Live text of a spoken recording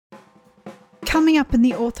Coming up in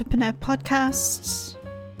the Authorpreneur podcasts.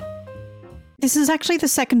 This is actually the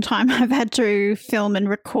second time I've had to film and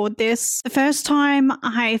record this. The first time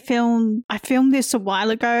I filmed this a while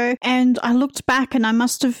ago, and I looked back and I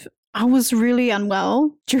was really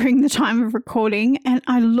unwell during the time of recording, and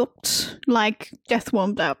I looked like death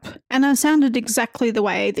warmed up, and I sounded exactly the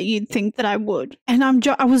way that you'd think that I would. And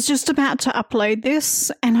I was just about to upload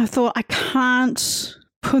this, and I thought, I can't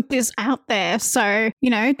put this out there. So,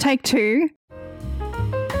 take two.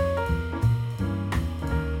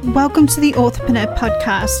 Welcome to the Authorpreneur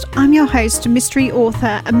podcast. I'm your host, mystery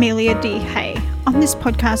author Amelia D. Hay. On this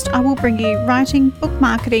podcast, I will bring you writing, book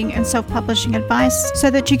marketing, and self-publishing advice so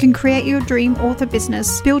that you can create your dream author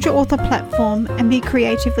business, build your author platform, and be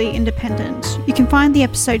creatively independent. You can find the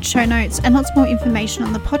episode show notes and lots more information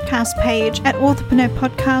on the podcast page at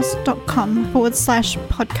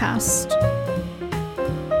authorpreneurpodcast.com/podcast.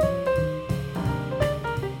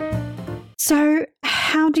 So,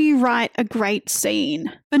 how do you write a great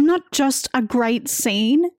scene? But not just a great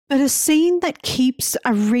scene, but a scene that keeps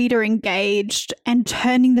a reader engaged and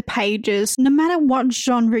turning the pages, no matter what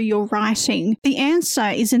genre you're writing. The answer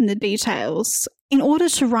is in the details. In order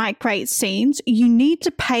to write great scenes, you need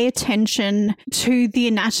to pay attention to the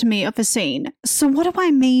anatomy of a scene. So what do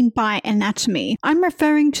I mean by anatomy? I'm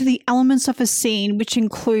referring to the elements of a scene which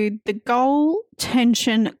include the goal,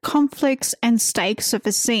 tension, conflicts, and stakes of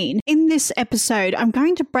a scene. In this episode, I'm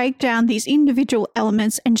going to break down these individual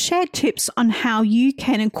elements and share tips on how you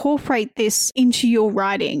can incorporate this into your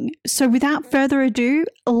writing. So without further ado,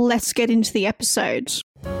 let's get into the episode.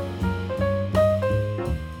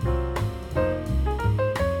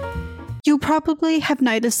 You'll probably have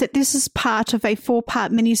noticed that this is part of a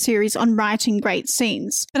 4-part mini-series on writing great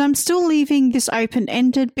scenes, but I'm still leaving this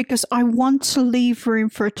open-ended because I want to leave room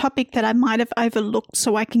for a topic that I might have overlooked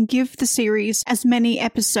so I can give the series as many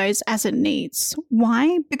episodes as it needs.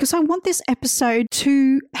 Why? Because I want this episode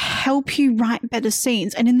to help you write better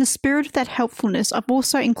scenes, and in the spirit of that helpfulness, I've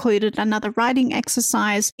also included another writing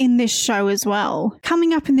exercise in this show as well.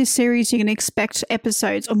 Coming up in this series, you can expect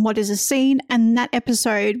episodes on what is a scene, and that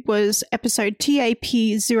episode was episode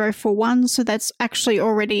TAP041, so that's actually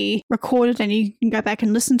already recorded and you can go back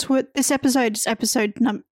and listen to it. This episode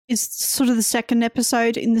is sort of the second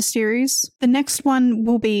episode in the series. The next one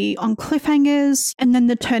will be on cliffhangers and then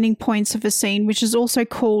the turning points of a scene, which is also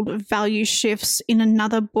called value shifts in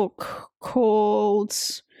another book called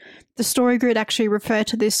The Story Grid. Actually refer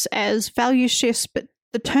to this as value shifts, but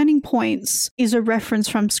the turning points is a reference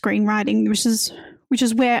from screenwriting, which is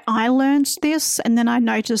where I learned this, and then I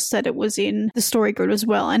noticed that it was in The Story Grid as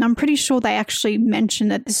well. And I'm pretty sure they actually mentioned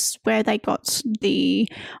that this is where they got the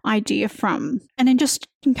idea from. And then just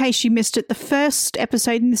in case you missed it, the first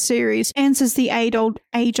episode in the series answers the age-old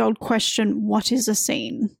question, what is a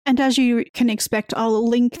scene? And as you can expect, I'll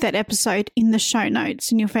link that episode in the show notes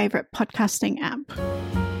in your favorite podcasting app.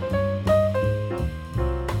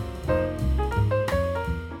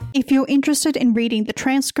 If you're interested in reading the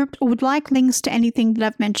transcript or would like links to anything that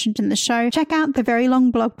I've mentioned in the show, check out the very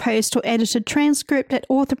long blog post or edited transcript at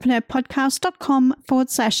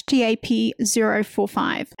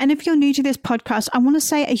authorpreneurpodcast.com/TAP045. And if you're new to this podcast, I want to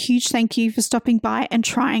say a huge thank you for stopping by and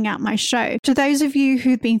trying out my show. To those of you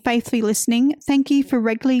who've been faithfully listening, thank you for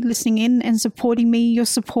regularly listening in and supporting me. Your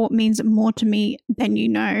support means more to me than you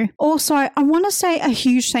know. Also, I want to say a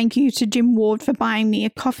huge thank you to Jim Ward for buying me a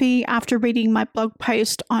coffee after reading my blog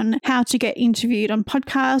post on how to get interviewed on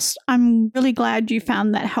podcasts. I'm really glad you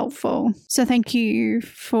found that helpful. So thank you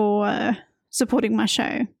for supporting my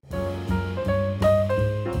show.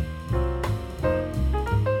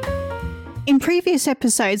 In previous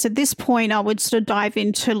episodes, at this point, I would sort of dive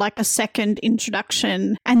into like a second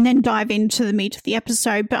introduction and then dive into the meat of the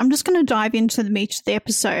episode. But I'm just going to dive into the meat of the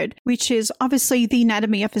episode, which is obviously the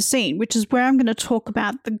anatomy of a scene, which is where I'm going to talk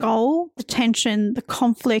about the goal, the tension, the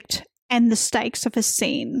conflict, and the stakes of a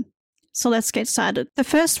scene. So let's get started. The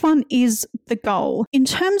first one is the goal. In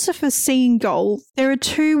terms of a scene goal, there are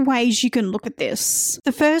two ways you can look at this.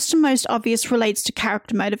 The first and most obvious relates to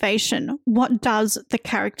character motivation. What does the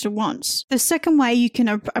character want? The second way you can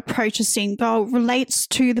approach a scene goal relates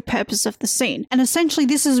to the purpose of the scene. And essentially,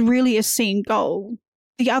 this is really a scene goal.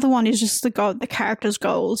 The other one is just the character's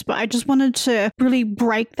goals, but I just wanted to really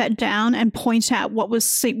break that down and point out what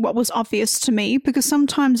was obvious to me, because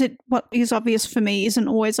sometimes what is obvious for me isn't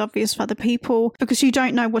always obvious for other people, because you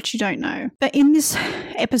don't know what you don't know. But in this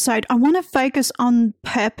episode, I want to focus on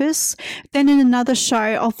purpose. Then in another show,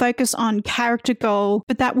 I'll focus on character goal,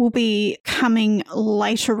 but that will be coming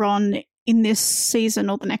later on in this season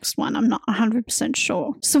or the next one. I'm not 100%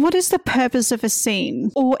 sure. So what is the purpose of a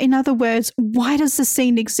scene? Or in other words, why does the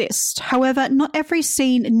scene exist? However, not every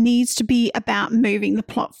scene needs to be about moving the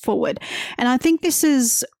plot forward. And I think this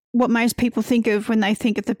is what most people think of when they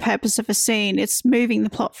think of the purpose of a scene. It's moving the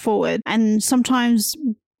plot forward. And sometimes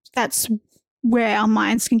that's where our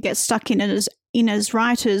minds can get stuck in it as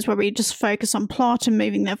writers, where we just focus on plot and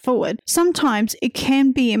moving that forward. Sometimes it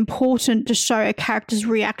can be important to show a character's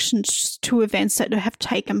reactions to events that have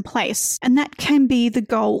taken place, and that can be the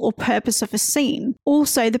goal or purpose of a scene.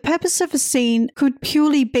 Also, the purpose of a scene could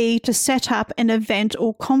purely be to set up an event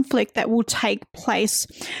or conflict that will take place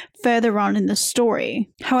further on in the story.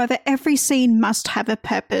 However, every scene must have a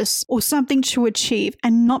purpose or something to achieve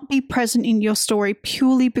and not be present in your story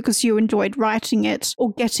purely because you enjoyed writing it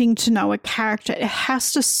or getting to know a character. It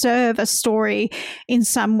has to serve a story in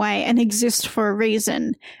some way and exist for a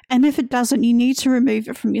reason. And if it doesn't, you need to remove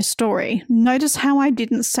it from your story. Notice how I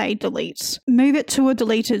didn't say delete. Move it to a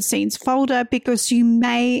deleted scenes folder because you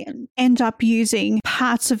may end up using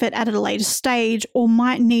parts of it at a later stage or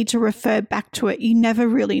might need to refer back to it. You never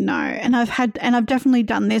really know. And I've definitely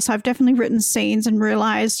done this. I've definitely written scenes and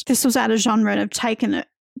realized this was out of genre and I've taken it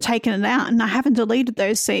out, and I haven't deleted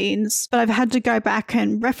those scenes, but I've had to go back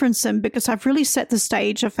and reference them because I've really set the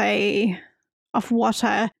stage of what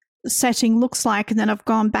a setting looks like, and then I've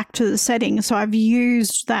gone back to the setting, so I've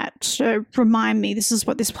used that to remind me this is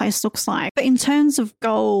what this place looks like. But in terms of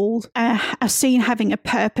goal, a scene having a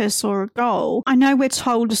purpose or a goal, I know we're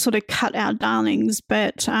told to sort of cut our darlings,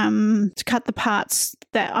 but to cut the parts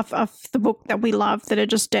that of the book that we love that are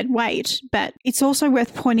just dead weight. But it's also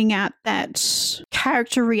worth pointing out that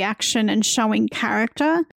character reaction and showing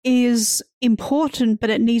character is important, but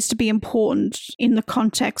it needs to be important in the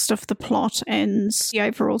context of the plot and the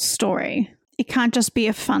overall story. It can't just be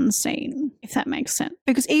a fun scene, if that makes sense.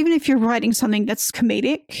 Because even if you're writing something that's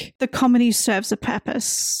comedic, the comedy serves a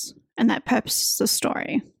purpose, and that purpose is the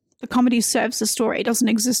story. The comedy serves the story. It doesn't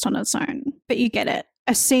exist on its own, but you get it.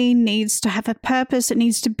 A scene needs to have a purpose. It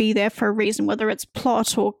needs to be there for a reason, whether it's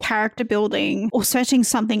plot or character building or setting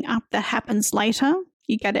something up that happens later.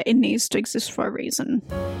 You get it. It needs to exist for a reason.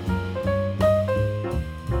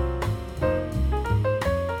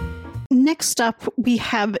 Next up, we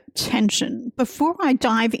have tension. Before I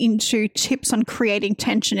dive into tips on creating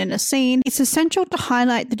tension in a scene, it's essential to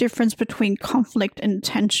highlight the difference between conflict and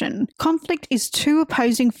tension. Conflict is two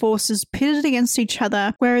opposing forces pitted against each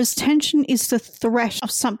other, whereas tension is the threat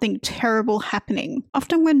of something terrible happening.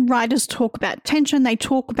 Often when writers talk about tension, they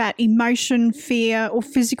talk about emotion, fear, or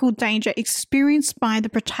physical danger experienced by the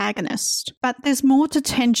protagonist. But there's more to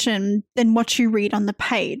tension than what you read on the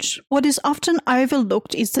page. What is often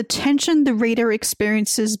overlooked is the tension the reader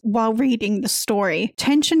experiences while reading the story.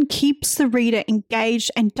 Tension keeps the reader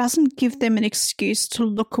engaged and doesn't give them an excuse to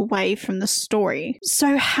look away from the story.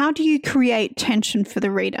 So how do you create tension for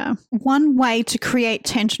the reader? One way to create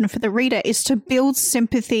tension for the reader is to build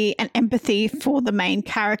sympathy and empathy for the main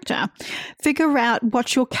character. Figure out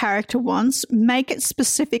what your character wants, make it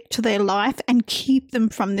specific to their life, and keep them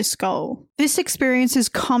from this goal. This experience is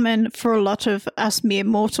common for a lot of us mere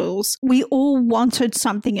mortals. We all wanted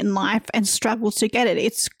something in life and struggle to get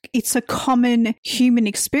it. It's a common human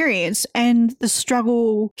experience, and the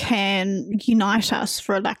struggle can unite us,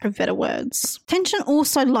 for a lack of better words. Tension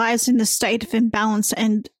also lies in the state of imbalance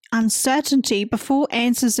and uncertainty before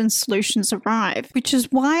answers and solutions arrive, which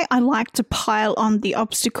is why I like to pile on the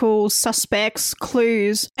obstacles, suspects,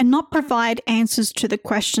 clues, and not provide answers to the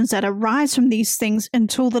questions that arise from these things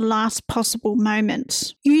until the last possible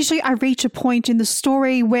moment. Usually I reach a point in the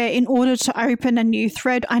story where in order to open a new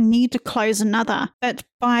thread, I need to close another, but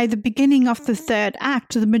by the beginning of the third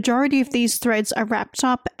act, the majority of these threads are wrapped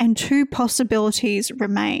up and two possibilities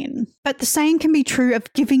remain. But the same can be true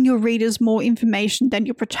of giving your readers more information than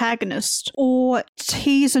your protagonist, or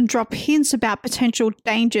tease and drop hints about potential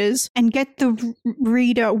dangers and get the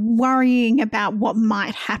reader worrying about what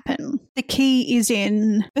might happen. The key is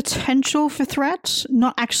in potential for threat,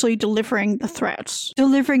 not actually delivering the threat.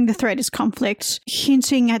 Delivering the threat is conflict,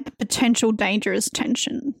 hinting at the potential danger is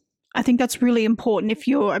tension. I think that's really important. If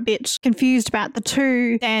you're a bit confused about the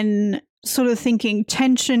two, then sort of thinking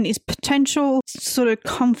tension is potential, sort of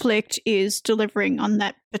conflict is delivering on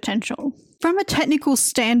that potential. From a technical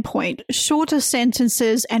standpoint, shorter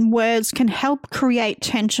sentences and words can help create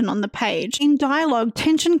tension on the page. In dialogue,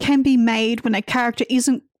 tension can be made when a character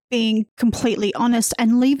isn't being completely honest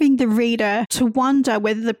and leaving the reader to wonder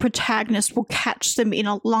whether the protagonist will catch them in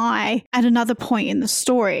a lie at another point in the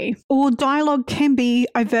story. Or dialogue can be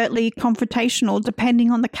overtly confrontational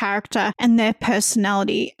depending on the character and their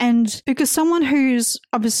personality. And because someone who's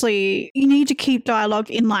obviously, you need to keep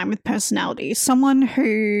dialogue in line with personality. Someone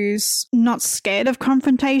who's not scared of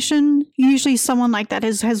confrontation, usually someone like that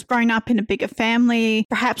has grown up in a bigger family.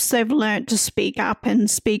 Perhaps they've learned to speak up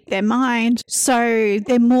and speak their mind. So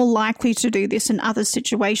they're more likely to do this in other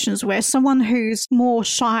situations, where someone who's more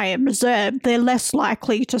shy and reserved, they're less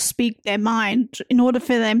likely to speak their mind. In order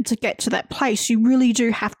for them to get to that place, you really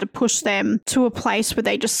do have to push them to a place where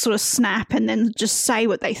they just sort of snap and then just say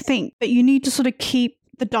what they think. But you need to sort of keep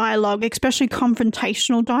the dialogue, especially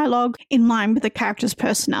confrontational dialogue, in line with the character's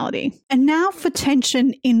personality. And now for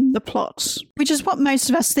tension in the plot, which is what most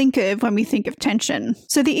of us think of when we think of tension.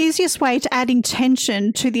 So the easiest way to adding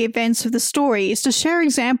tension to the events of the story is to share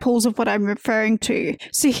examples of what I'm referring to.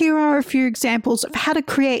 So here are a few examples of how to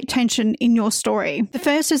create tension in your story. The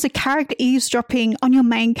first is a character eavesdropping on your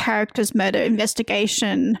main character's murder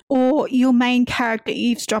investigation, or your main character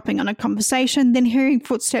eavesdropping on a conversation, then hearing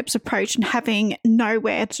footsteps approach and having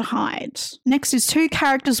nowhere to hide. Next is two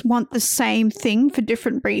characters want the same thing for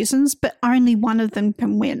different reasons, but only one of them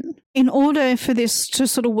can win. In order for this to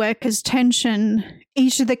sort of work as tension,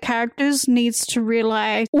 each of the characters needs to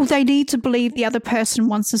realize, or they need to believe the other person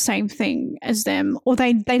wants the same thing as them, or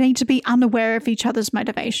they need to be unaware of each other's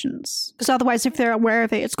motivations. Because otherwise, if they're aware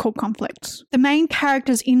of it, it's called conflict. The main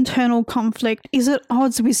character's internal conflict is at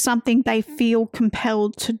odds with something they feel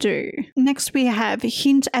compelled to do. Next, we have a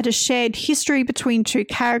hint at a shared history between two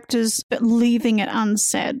characters, but leaving it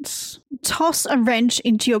unsaid. Toss a wrench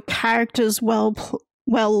into your character's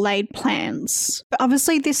well-laid plans. But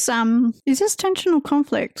obviously this, is this tension or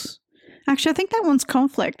conflict? Actually, I think that one's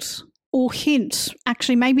conflict. Or hint.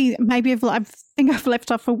 Actually, maybe I think I've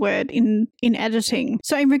left off a word in editing.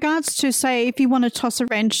 So in regards to, say, if you want to toss a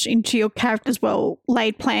wrench into your character's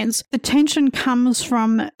well-laid plans, the tension comes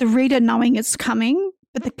from the reader knowing it's coming,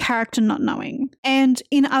 but the character not knowing. And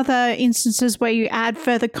in other instances where you add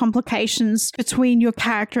further complications between your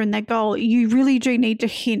character and their goal, you really do need to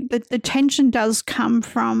hint that the tension does come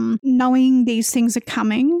from knowing these things are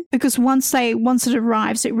coming, because once it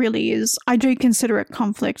arrives, it really is. I do consider it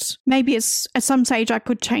conflict. Maybe it's at some stage I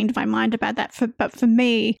could change my mind about that, but for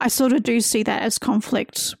me, I sort of do see that as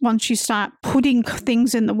conflict. Once you start putting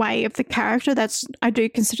things in the way of the character, I do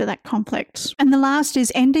consider that conflict. And the last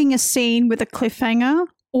is ending a scene with a cliffhanger,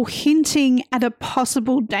 or hinting at a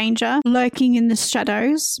possible danger lurking in the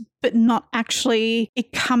shadows, but not actually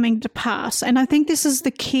it coming to pass. And I think this is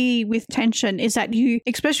the key with tension, is that you,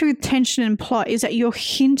 especially with tension and plot, is that you're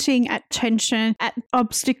hinting at tension, at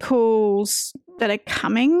obstacles that are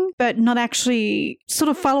coming, but not actually sort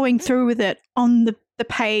of following through with it on the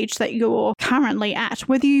page that you're currently at.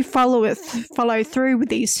 Whether you follow through with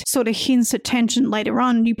these sort of hints at tension later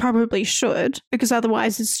on, you probably should, because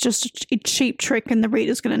otherwise it's just a cheap trick and the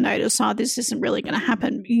reader's going to notice, this isn't really going to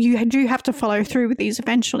happen. You do have to follow through with these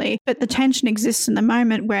eventually, but the tension exists in the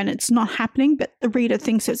moment when it's not happening, but the reader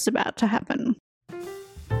thinks it's about to happen.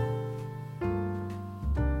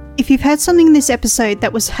 If you've heard something in this episode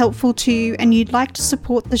that was helpful to you and you'd like to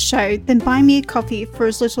support the show, then buy me a coffee for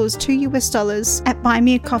as little as $2 at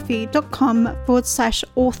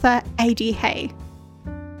buymeacoffee.com/author AD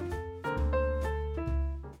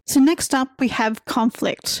So next up, we have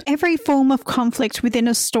conflict. Every form of conflict within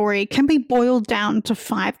a story can be boiled down to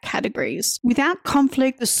 5 categories. Without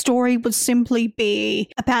conflict, the story would simply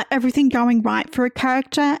be about everything going right for a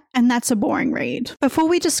character, and that's a boring read. Before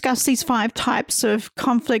we discuss these 5 types of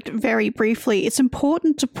conflict very briefly, it's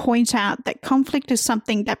important to point out that conflict is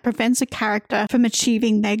something that prevents a character from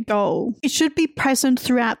achieving their goal. It should be present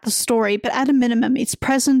throughout the story, but at a minimum, it's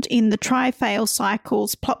present in the try-fail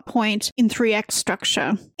cycles, plot point, in 3-act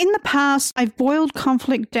structure. In the past, I've boiled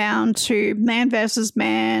conflict down to man versus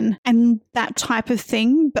man and that type of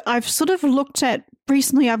thing, but I've looked at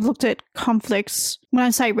conflicts. When I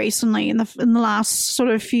say recently, in the last sort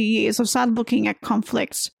of few years, I've started looking at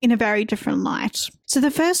conflicts in a very different light. So the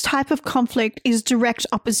first type of conflict is direct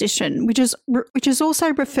opposition, which is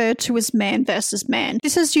also referred to as man versus man.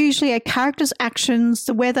 This is usually a character's actions,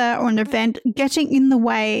 the weather, or an event getting in the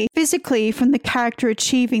way physically from the character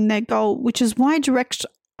achieving their goal, which is why direct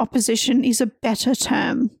opposition is a better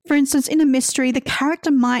term. For instance, in a mystery, the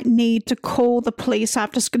character might need to call the police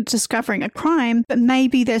after discovering a crime, but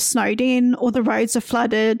maybe they're snowed in or the roads are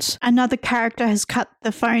flooded. Another character has cut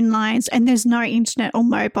the phone lines and there's no internet or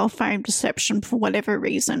mobile phone reception for whatever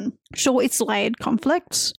reason. Sure, it's layered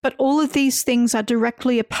conflict, but all of these things are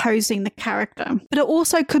directly opposing the character. But it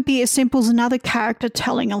also could be as simple as another character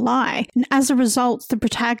telling a lie, and as a result, the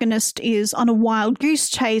protagonist is on a wild goose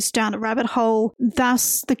chase down a rabbit hole.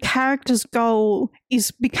 Thus, the character's goal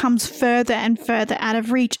becomes further and further out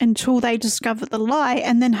of reach until they discover the lie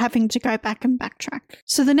and then having to go back and backtrack.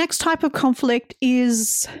 So the next type of conflict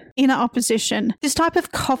is inner opposition. This type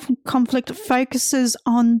of conflict focuses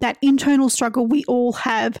on that internal struggle we all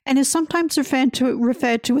have and is sometimes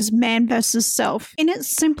referred to as man versus self. In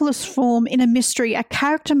its simplest form, in a mystery, a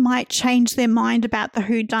character might change their mind about the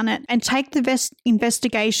whodunit and take the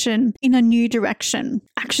investigation in a new direction.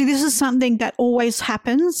 Actually, this is something that always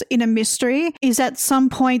happens in a mystery, is at some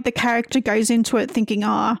point the character goes into it thinking,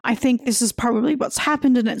 I think this is probably what's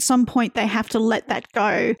happened, and at some point they have to let that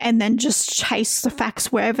go and then just chase the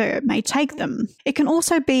facts wherever it may take them. It can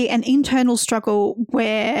also be an internal struggle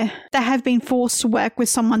where they have been forced to work with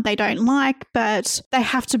someone they don't like, but they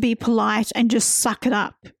have to be polite and just suck it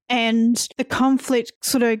up. And the conflict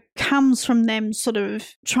sort of comes from them sort of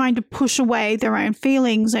trying to push away their own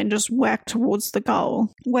feelings and just work towards the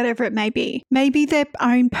goal, whatever it may be. Maybe their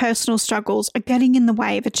own personal struggles are getting in the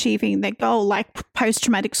way of achieving their goal, like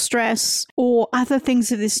post-traumatic stress or other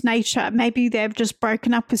things of this nature. Maybe they've just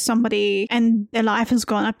broken up with somebody and their life has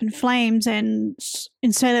gone up in flames, and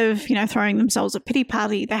instead of, throwing themselves a pity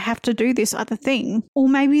party, they have to do this other thing. Or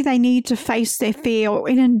maybe they need to face their fear or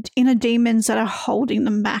inner demons that are holding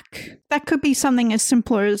them back. That could be something as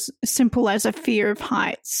simple as a fear of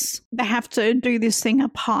heights. They have to do this thing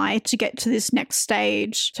up high to get to this next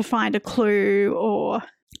stage, to find a clue, or...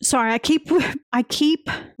 Sorry, I keep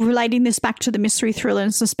relating this back to the mystery, thriller,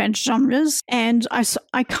 and suspense genres, and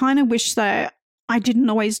I kind of wish that I didn't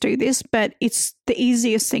always do this, but it's the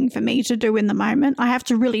easiest thing for me to do in the moment. I have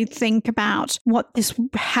to really think about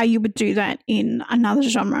how you would do that in another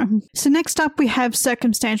genre. So next up, we have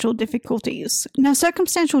circumstantial difficulties. Now,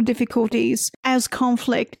 circumstantial difficulties as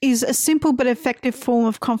conflict is a simple but effective form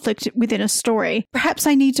of conflict within a story. Perhaps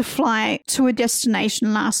they need to fly to a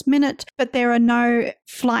destination last minute, but there are no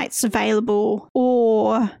flights available,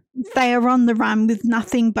 or they are on the run with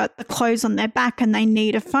nothing but the clothes on their back and they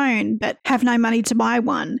need a phone but have no money to buy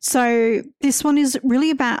one. So this one is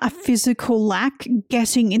really about a physical lack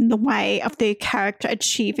getting in the way of their character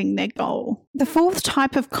achieving their goal. The fourth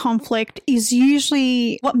type of conflict is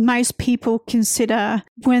usually what most people consider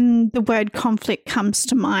when the word conflict comes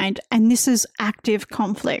to mind, and this is active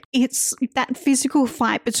conflict. It's that physical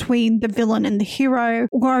fight between the villain and the hero,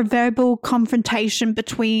 or a verbal confrontation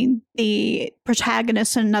between the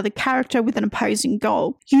protagonist and another character with an opposing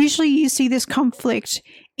goal. Usually you see this conflict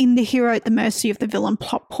in the hero at the mercy of the villain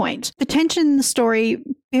plot point. The tension in the story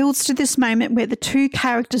builds to this moment where the two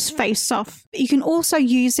characters face off. But you can also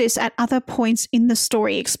use this at other points in the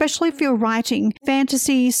story, especially if you're writing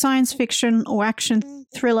fantasy, science fiction, or action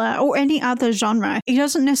thriller, or any other genre. It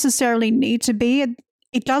doesn't necessarily need to be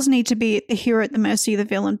It does need to be the hero at the mercy of the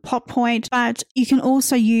villain plot point, but you can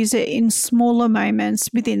also use it in smaller moments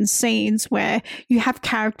within scenes where you have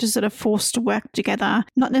characters that are forced to work together,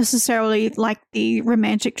 not necessarily like the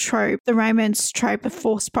romantic trope, the romance trope of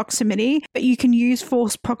forced proximity, but you can use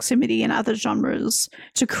forced proximity in other genres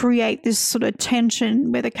to create this sort of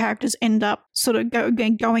tension where the characters end up sort of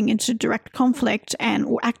going into direct conflict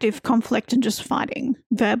or active conflict and just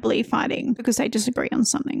verbally fighting because they disagree on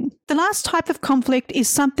something. The last type of conflict is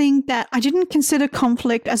something that I didn't consider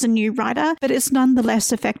conflict as a new writer, but it's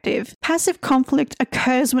nonetheless effective. Passive conflict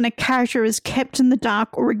occurs when a character is kept in the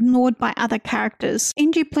dark or ignored by other characters.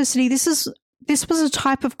 In Duplicity, this was a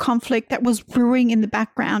type of conflict that was brewing in the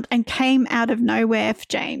background and came out of nowhere for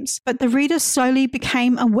James. But the reader slowly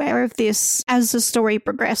became aware of this as the story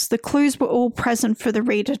progressed. The clues were all present for the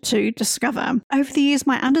reader to discover. Over the years,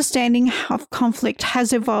 my understanding of conflict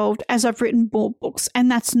has evolved as I've written more books, and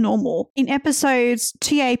that's normal. In episodes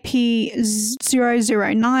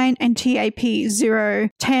TAP009 and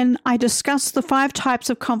TAP010, I discussed the 5 types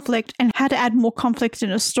of conflict and how to add more conflict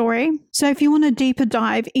in a story. So if you want a deeper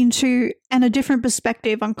dive into and a different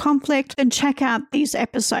perspective on conflict, then check out these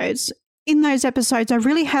episodes. In those episodes, I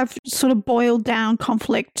really have sort of boiled down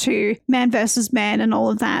conflict to man versus man and all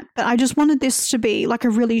of that. But I just wanted this to be like a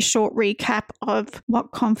really short recap of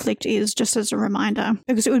what conflict is, just as a reminder,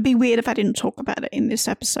 because it would be weird if I didn't talk about it in this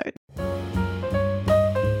episode.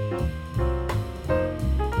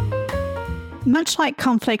 Much like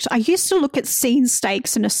conflict, I used to look at scene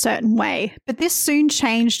stakes in a certain way, but this soon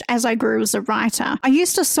changed as I grew as a writer. I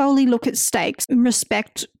used to solely look at stakes in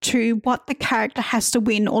respect to what the character has to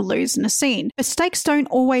win or lose in a scene. But stakes don't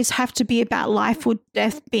always have to be about life or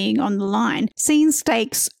death being on the line. Scene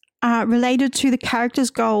stakes are related to the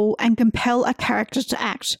character's goal and compel a character to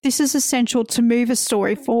act. This is essential to move a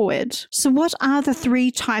story forward. So what are the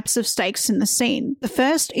 3 types of stakes in the scene? The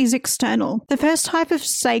first is external. The first type of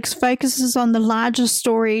stakes focuses on the larger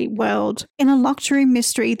story world. In a locked room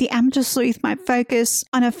mystery, the amateur sleuth might focus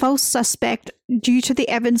on a false suspect due to the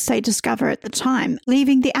evidence they discover at the time,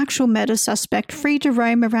 leaving the actual murder suspect free to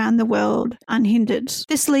roam around the world unhindered.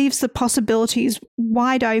 This leaves the possibilities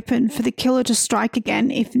wide open for the killer to strike again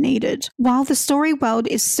if needed. While the story world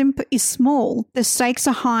is small, the stakes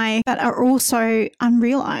are high but are also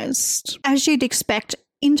unrealized. As you'd expect,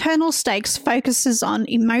 internal stakes focuses on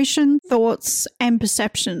emotion, thoughts, and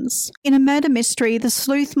perceptions. In a murder mystery, the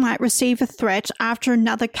sleuth might receive a threat after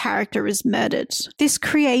another character is murdered. This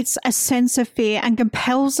creates a sense of fear and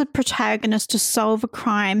compels the protagonist to solve a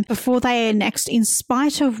crime before they are next, in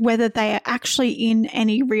spite of whether they are actually in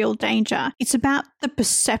any real danger. It's about the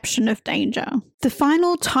perception of danger. The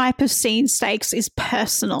final type of scene stakes is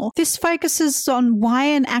personal. This focuses on why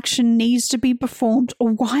an action needs to be performed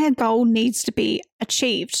or why a goal needs to be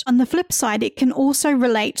achieved. On the flip side, it can also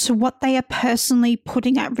relate to what they are personally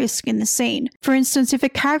putting at risk in the scene. For instance, if a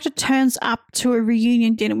character turns up to a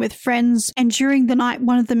reunion dinner with friends and during the night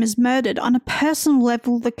one of them is murdered, on a personal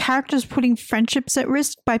level, the character is putting friendships at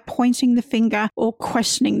risk by pointing the finger or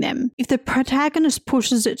questioning them. If the protagonist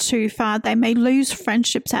pushes it too far, they may lose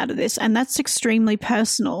friendships out of this, and that's extremely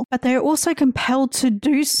personal. But they're also compelled to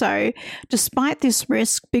do so despite this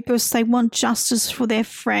risk because they want justice for their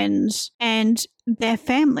friends and their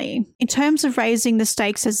family. In terms of raising the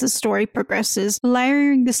stakes as the story progresses,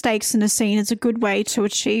 layering the stakes in a scene is a good way to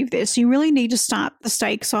achieve this. You really need to start the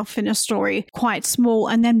stakes off in a story quite small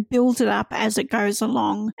and then build it up as it goes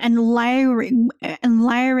along. And layering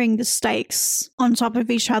the stakes on top of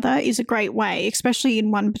each other is a great way, especially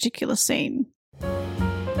in one particular scene.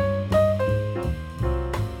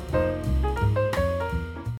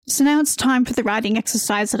 So now it's time for the writing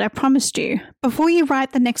exercise that I promised you. Before you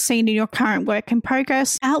write the next scene in your current work in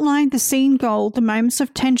progress, outline the scene goal, the moments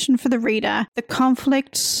of tension for the reader, the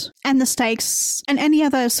conflict and the stakes, and any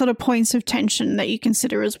other sort of points of tension that you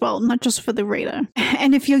consider as well, not just for the reader.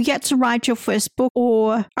 And if you're yet to write your first book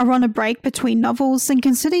or are on a break between novels, then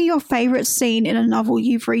consider your favorite scene in a novel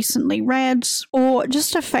you've recently read, or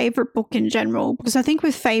just a favorite book in general, because I think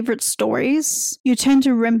with favorite stories, you tend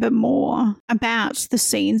to remember more about the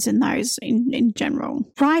scenes in those in general.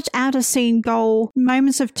 Write out a scene goal,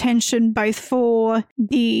 moments of tension both for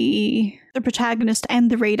the protagonist and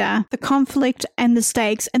the reader, the conflict and the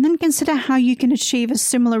stakes, and then consider how you can achieve a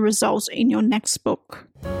similar result in your next book.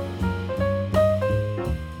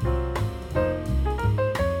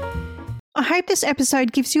 I hope this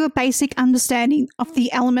episode gives you a basic understanding of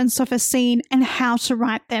the elements of a scene and how to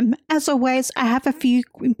write them. As always, I have a few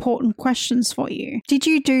important questions for you. Did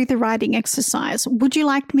you do the writing exercise? Would you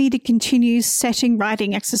like me to continue setting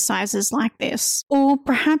writing exercises like this? Or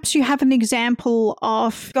perhaps you have an example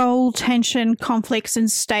of goal, tension, conflicts, and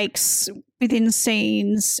stakes within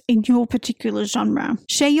scenes in your particular genre.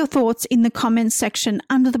 Share your thoughts in the comments section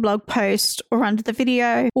under the blog post or under the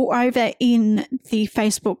video or over in the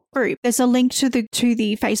Facebook group. There's a link to the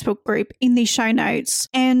Facebook group in the show notes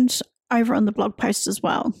and over on the blog post as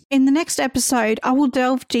well. In the next episode, I will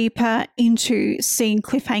delve deeper into scene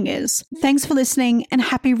cliffhangers. Thanks for listening and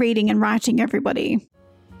happy reading and writing, everybody.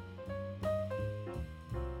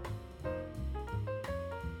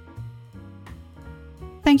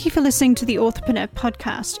 Thank you for listening to the Authorpreneur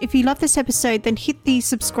podcast. If you love this episode, then hit the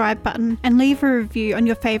subscribe button and leave a review on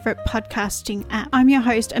your favorite podcasting app. I'm your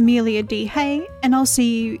host, Amelia D. Hay, and I'll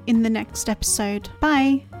see you in the next episode.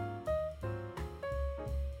 Bye.